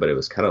together. But it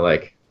was kind of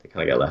like they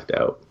kind of got left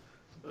out.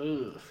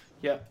 Ugh.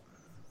 Yep.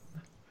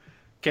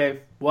 Okay.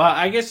 Well,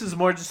 I guess it's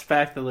more just the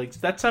fact that like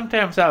that's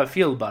sometimes how I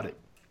feel about it.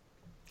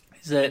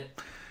 Is that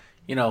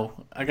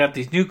I got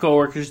these new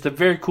coworkers. They're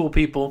very cool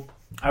people.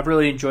 I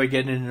really enjoy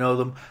getting to know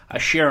them. I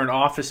share an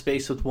office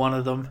space with one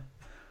of them.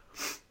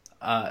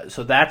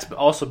 So that's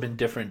also been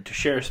different to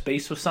share a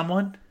space with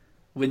someone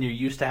when you're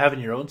used to having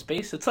your own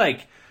space. It's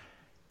like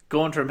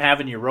going from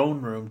having your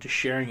own room to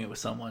sharing it with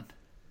someone.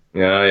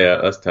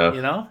 Yeah, that's tough.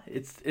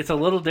 It's a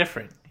little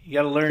different. You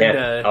got to learn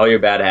to... All your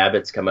bad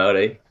habits come out,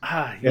 eh?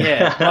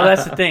 Yeah. Well,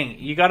 that's the thing.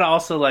 You got to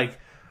also, like,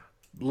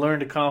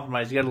 learn to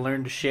compromise. You got to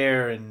learn to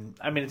share. And,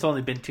 I mean, it's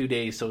only been 2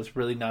 days, so it's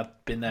really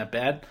not been that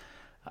bad.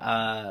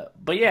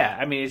 But, yeah,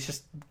 I mean, it's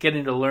just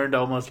getting to learn to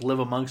almost live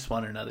amongst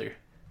one another.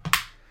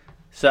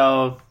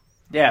 So,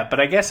 yeah, but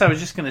I guess I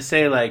was just going to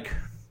say, like,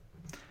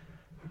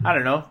 I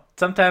don't know.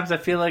 Sometimes I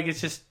feel like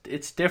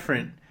it's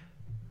different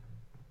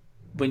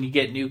when you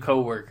get new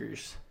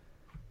coworkers.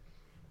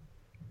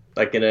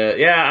 Like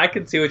I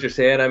can see what you're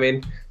saying. I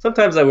mean,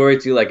 sometimes I worry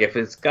too. Like if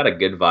it's got a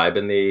good vibe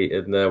in the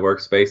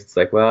workspace, it's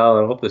like, well,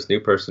 I hope this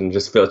new person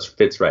just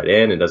fits right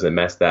in and doesn't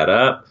mess that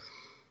up.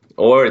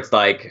 Or it's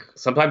like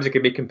sometimes it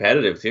can be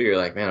competitive too. You're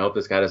like, man, I hope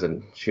this guy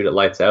doesn't shoot it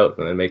lights out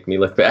and then make me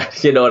look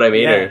bad. You know what I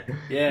mean?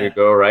 Yeah. You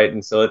go right,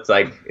 and so it's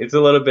like it's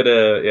a little bit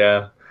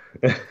of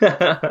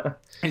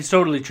It's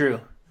totally true.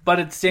 But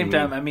at the same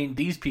time, I mean,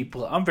 these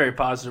people, I'm very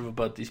positive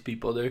about these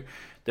people.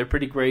 They're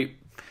pretty great.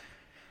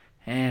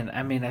 And,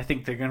 I mean, I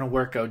think they're going to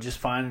work out just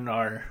fine in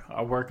our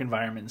work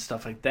environment and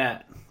stuff like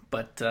that.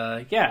 But,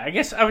 yeah, I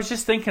guess I was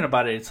just thinking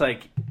about it. It's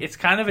like, it's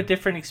kind of a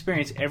different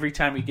experience every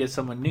time you get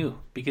someone new.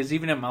 Because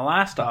even at my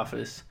last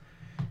office,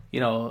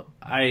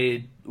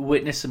 I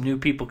witnessed some new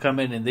people come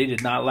in and they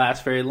did not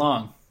last very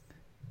long.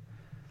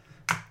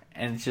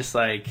 And it's just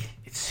like,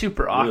 it's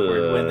super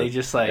awkward when they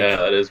just like... Yeah,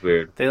 that is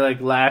weird. They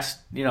like last,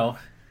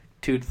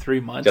 2 to 3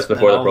 months. Just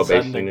before the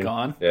probation. They're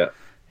gone. Yeah.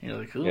 And you're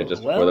like, yeah,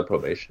 just before the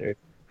probationary.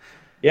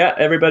 Yeah,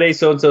 everybody,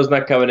 so-and-so's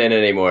not coming in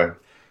anymore.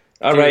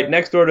 All right,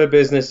 next order of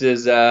business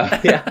is...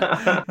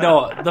 yeah.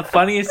 No, the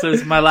funniest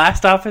is my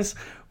last office,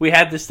 we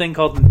had this thing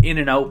called an in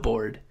and out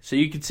board. So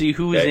you could see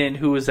who was in,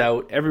 who was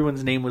out.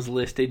 Everyone's name was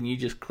listed, and you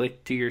just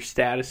click to your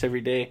status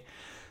every day.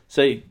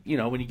 So,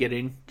 when you get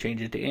in,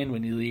 change it to in.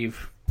 When you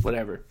leave,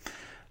 whatever.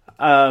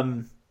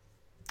 And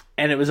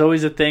it was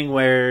always a thing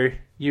where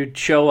you'd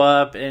show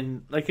up,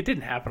 and, like, it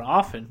didn't happen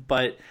often,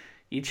 but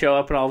you'd show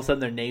up, and all of a sudden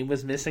their name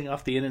was missing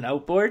off the in and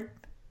out board.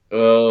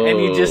 Oh, and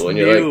you just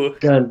knew. Like,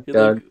 dun,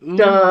 dun,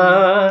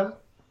 dun.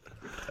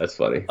 That's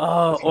funny.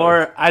 Oh,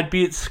 or I'd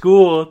be at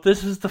school.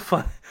 This is the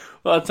fun.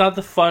 Well, it's not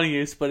the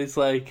funniest, but it's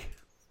like,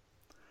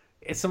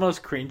 it's the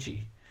most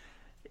cringy.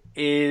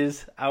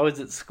 I was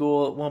at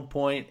school at one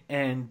point,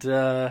 and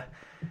I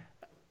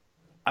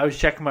was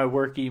checking my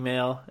work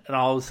email, and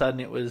all of a sudden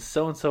it was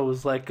so-and-so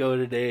was let go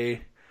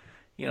today.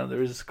 There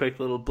was this quick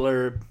little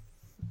blurb,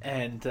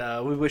 and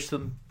we wish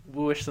them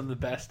the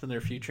best in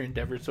their future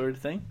endeavors, sort of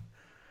thing.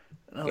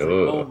 And I was like,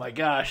 oh my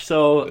gosh.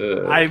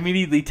 So I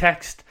immediately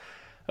text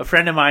a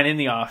friend of mine in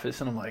the office,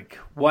 and I'm like,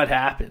 what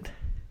happened?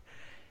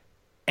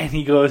 And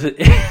he goes,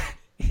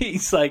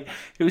 he's like,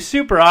 it was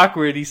super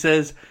awkward. He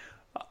says,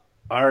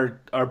 our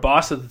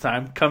boss at the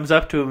time comes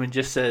up to him and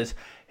just says,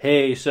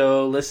 hey,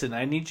 so listen,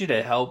 I need you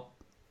to help,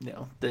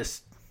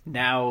 this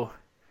now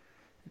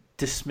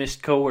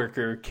dismissed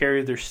coworker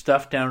carry their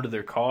stuff down to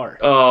their car.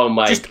 Oh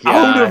my god. Just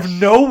out of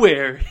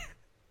nowhere.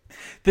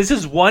 This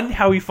is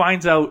how he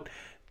finds out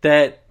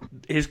that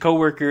his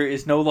coworker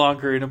is no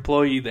longer an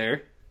employee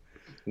there.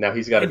 Now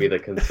he's got to be the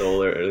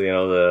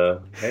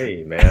consoler,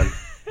 hey, man.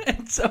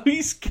 And so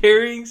he's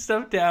carrying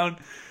stuff down.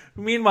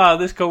 Meanwhile,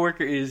 this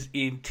coworker is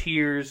in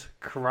tears,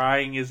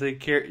 crying as they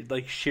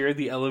share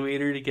the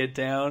elevator to get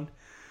down.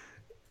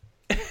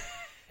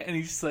 And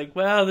he's just like,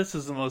 well, this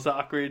is the most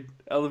awkward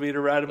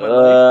elevator ride of my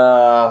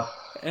life.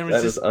 And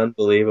that is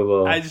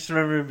unbelievable. I just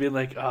remember him being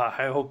like,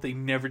 I hope they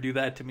never do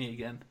that to me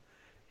again.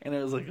 And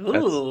it was like,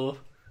 ooh.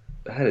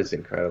 That is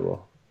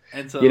incredible.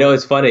 And so,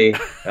 it's funny.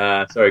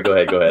 Sorry, go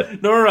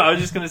ahead. No. I was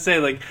just going to say,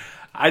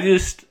 I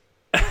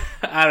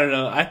don't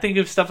know. I think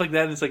of stuff like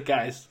that, and it's like,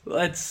 guys,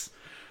 let's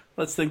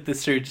Let's think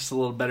this through just a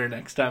little better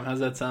next time. How's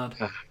that sound?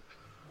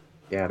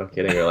 Yeah, no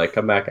kidding. Or like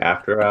come back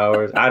after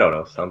hours. I don't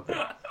know, something.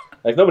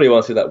 Like nobody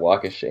wants to do that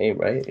walk of shame,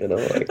 right? You know,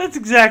 like that's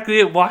exactly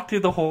it. Walk through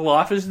the whole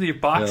office with your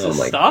box of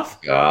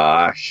stuff.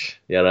 Gosh,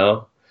 you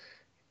know.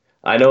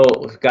 I know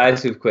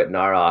guys who've quit in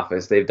our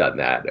office, they've done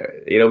that.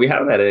 You know, we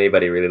haven't had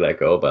anybody really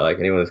let go, but like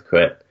anyone who's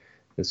quit,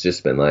 it's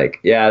just been like,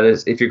 yeah,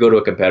 if you go to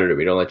a competitor,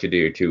 we don't let you do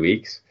your 2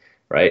 weeks,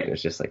 right? And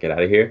it's just like, get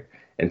out of here.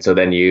 And so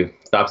then you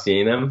stop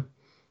seeing them,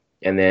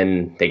 and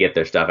then they get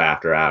their stuff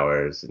after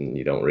hours, and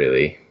you don't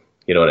really,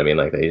 you know what I mean?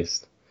 Like they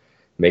just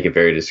make it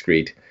very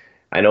discreet.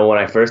 I know when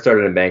I first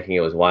started in banking, it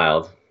was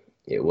wild.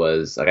 It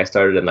was like I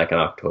started in like in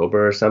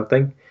October or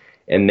something,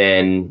 and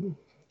then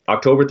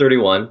October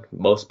 31,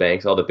 most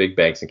banks, all the big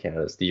banks in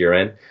Canada, it's the year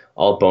end,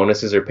 all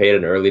bonuses are paid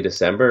in early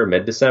December or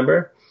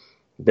mid-December.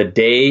 The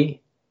day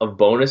of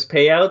bonus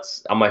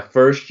payouts on my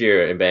first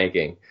year in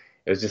banking,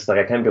 it was just like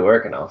I came to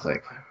work and I was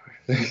like,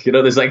 you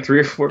know, there's like 3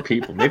 or 4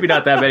 people, maybe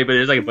not that many, but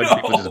there's like a bunch of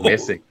people just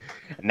missing.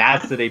 And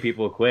that's the day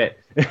people quit.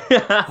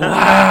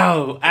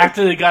 Wow.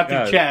 After they got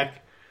their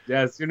check.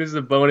 Yeah, as soon as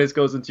the bonus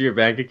goes into your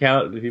bank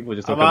account, the people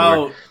just don't come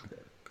to work.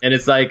 And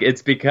it's like,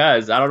 it's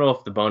because, I don't know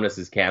if the bonus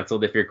is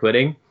canceled if you're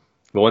quitting,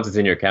 but once it's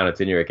in your account,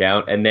 it's in your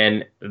account. And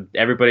then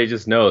everybody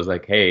just knows,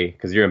 like, hey,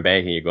 because you're in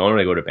banking, you're going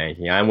to go to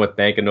banking. I'm with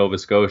Bank of Nova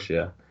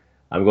Scotia.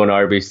 I'm going to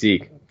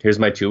RBC. Here's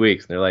my 2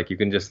 weeks. And they're like, you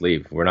can just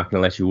leave. We're not going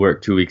to let you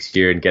work 2 weeks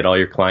here and get all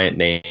your client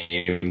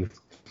names.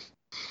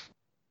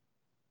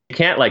 You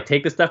can't, like,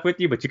 take the stuff with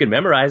you, but you can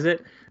memorize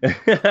it. Wow.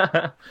 You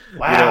know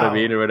what I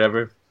mean, or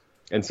whatever.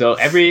 And so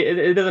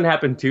it doesn't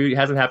happen it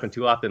hasn't happened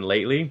too often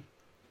lately,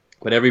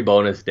 but every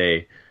bonus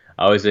day,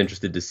 I was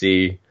interested to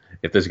see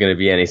if there's going to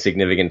be any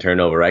significant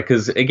turnover, right?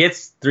 Because it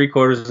gets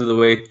 3/4 of the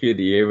way through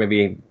the year,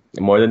 maybe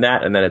more than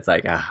that, and then it's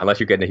like, unless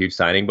you're getting a huge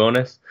signing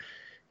bonus,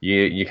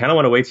 you kind of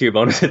want to wait till your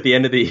bonus at the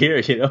end of the year.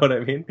 You know what I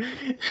mean?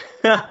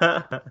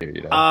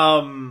 You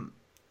know?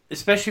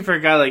 Especially for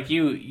a guy like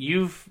you,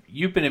 you've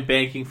been in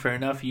banking for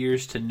enough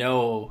years to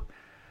know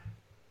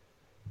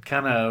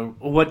kind of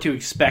what to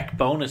expect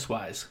bonus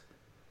wise.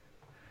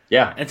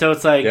 Yeah. And so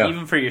it's like,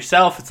 even for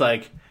yourself, it's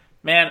like,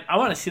 man, I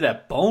want to see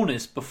that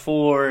bonus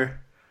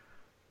before.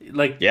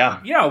 Like, you're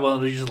not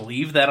willing to just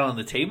leave that on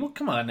the table?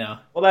 Come on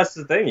now. Well, that's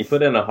the thing. You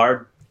put in a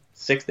hard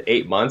 6 to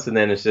 8 months, and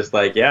then it's just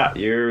like,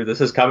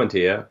 this is coming to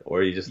you,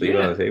 or you just leave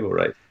it on the table,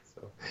 right?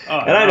 So.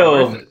 And I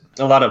know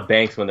a lot of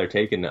banks, when they're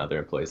taking other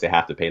employees, they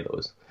have to pay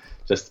those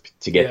just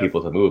to get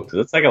people to move. Because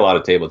it's like a lot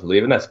of table to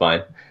leave, and that's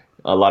fine.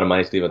 A lot of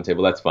money to leave on the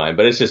table, that's fine.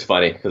 But it's just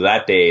funny, because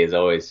that day is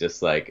always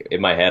just like,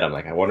 in my head, I'm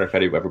like, I wonder if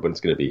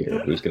everyone's going to be here.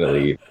 Who's going to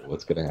leave?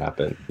 What's going to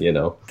happen? You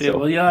know? Dude,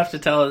 well, you'll have to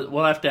tell us.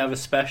 We'll have to have a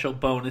special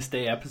bonus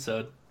day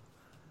episode.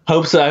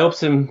 Hope so. I hope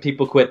some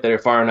people quit that are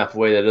far enough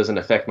away that it doesn't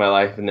affect my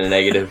life in the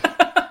negative.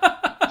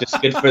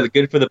 Just good for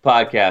the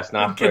podcast,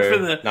 not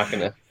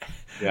gonna.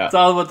 Yeah, it's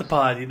all about the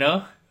pod, you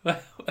know.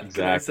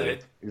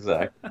 Exactly.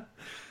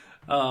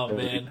 Oh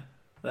man,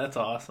 that's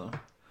awesome.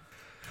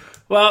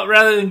 Well,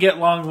 rather than get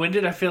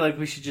long-winded, I feel like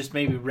we should just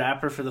maybe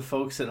wrap her for the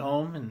folks at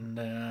home.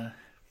 And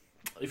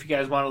if you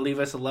guys want to leave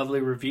us a lovely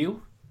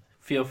review,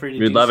 feel free to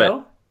do so. We'd love it.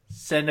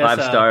 Send us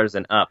 5 stars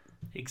and up.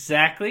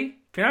 Exactly.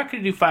 If you're not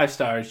going to do 5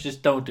 stars,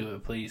 just don't do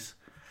it, please.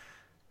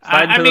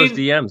 Slide into those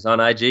DMs on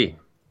IG.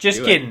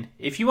 Just kidding.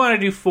 If you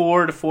want to do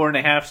 4 to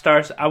 4.5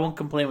 stars, I won't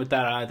complain with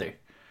that either.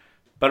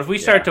 But if we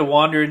start to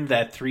wander into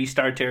that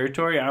 3-star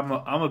territory, I'm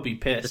gonna be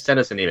pissed. Just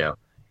send us an email.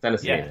 An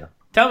email.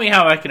 Tell me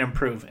how I can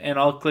improve, and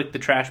I'll click the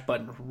trash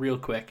button real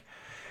quick.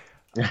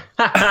 But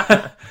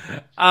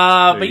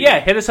yeah,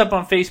 hit us up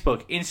on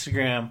Facebook,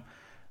 Instagram,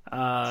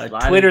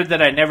 Twitter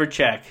that I never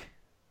check.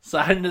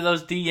 Slide into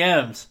those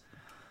DMs.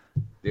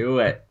 Do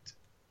it.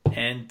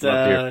 And love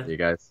to hear from you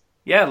guys.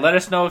 Yeah, let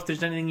us know if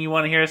there's anything you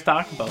want to hear us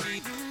talk about.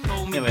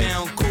 Anyway,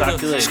 talk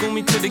to you later. School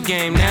me to the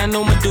game, now I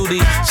know my duty.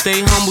 Stay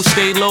humble,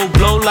 stay low,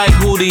 blow like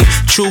Hootie.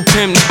 True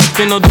pimp,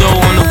 spin no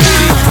dough on the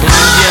booty. When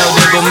I yell,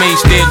 there go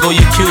Mace, there go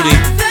your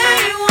cutie.